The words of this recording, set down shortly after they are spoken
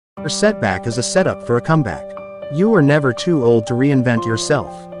Your setback is a setup for a comeback. You are never too old to reinvent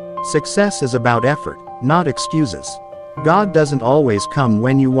yourself. Success is about effort, not excuses. God doesn't always come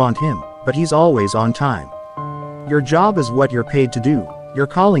when you want him, but he's always on time. Your job is what you're paid to do. Your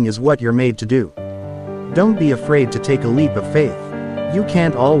calling is what you're made to do. Don't be afraid to take a leap of faith. You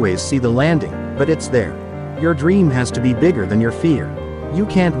can't always see the landing, but it's there. Your dream has to be bigger than your fear. You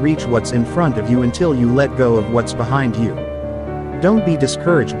can't reach what's in front of you until you let go of what's behind you. Don't be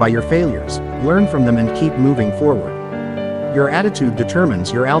discouraged by your failures, learn from them and keep moving forward. Your attitude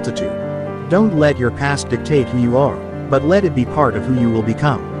determines your altitude. Don't let your past dictate who you are, but let it be part of who you will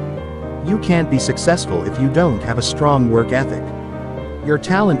become. You can't be successful if you don't have a strong work ethic. Your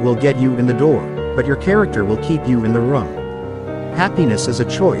talent will get you in the door, but your character will keep you in the room. Happiness is a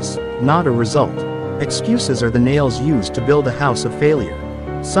choice, not a result. Excuses are the nails used to build a house of failure.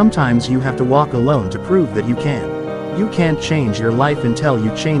 Sometimes you have to walk alone to prove that you can. You can't change your life until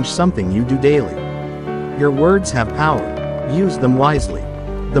you change something you do daily. Your words have power. Use them wisely.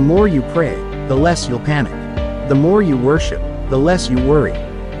 The more you pray, the less you'll panic. The more you worship, the less you worry.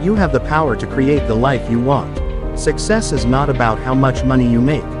 You have the power to create the life you want. Success is not about how much money you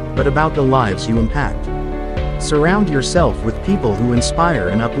make, but about the lives you impact. Surround yourself with people who inspire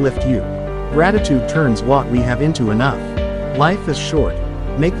and uplift you. Gratitude turns what we have into enough. Life is short.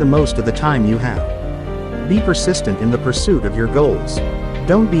 Make the most of the time you have. Be persistent in the pursuit of your goals.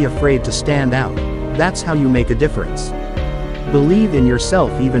 Don't be afraid to stand out. That's how you make a difference. Believe in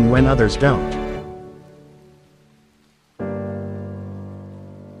yourself even when others don't.